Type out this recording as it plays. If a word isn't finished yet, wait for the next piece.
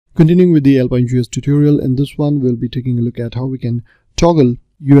Continuing with the AlpineJS tutorial, in this one we'll be taking a look at how we can toggle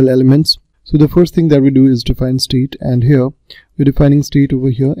UL elements. So the first thing that we do is define state, and here we're defining state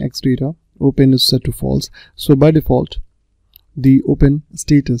over here, xData, open is set to false. So by default the open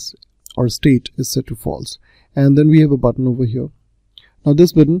status or state is set to false, and then we have a button over here. Now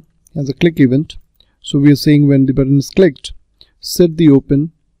this button has a click event, so we are saying when the button is clicked, set the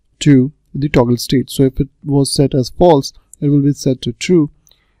open to the toggle state. So if it was set as false, it will be set to true,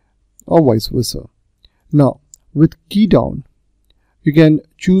 or vice versa. Now with key down, you can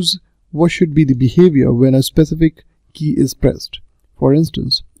choose what should be the behavior when a specific key is pressed. For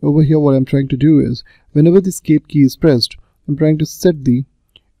instance, over here what I'm trying to do is, whenever the escape key is pressed, I'm trying to set the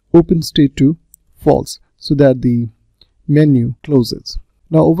open state to false so that the menu closes.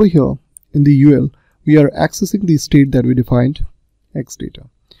 Now over here in the UL, we are accessing the state that we defined, xData.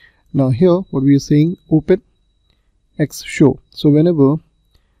 Now here what we are saying, open x show. So whenever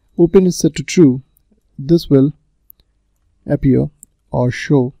open is set to true, this will appear or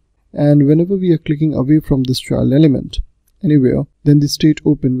show, and whenever we are clicking away from this child element anywhere, then the state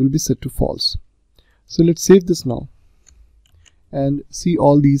open will be set to false. So let's save this now and see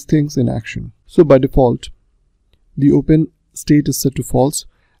all these things in action. So by default the open state is set to false,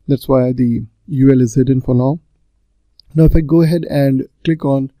 that's why the UL is hidden for now. Now if I go ahead and click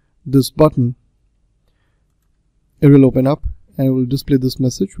on this button, it will open up and it will display this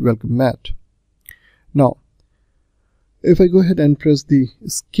message, welcome Matt. Now if I go ahead and press the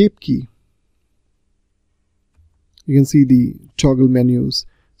escape key, you can see the toggle menus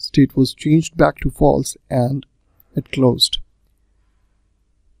state was changed back to false and it closed.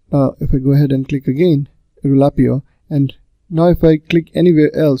 Now if I go ahead and click again, it will appear, and now if I click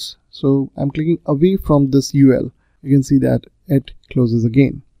anywhere else, so I'm clicking away from this UL, you can see that it closes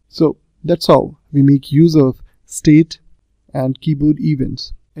again. So that's how we make use of state and keyboard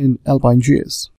events in AlpineJS.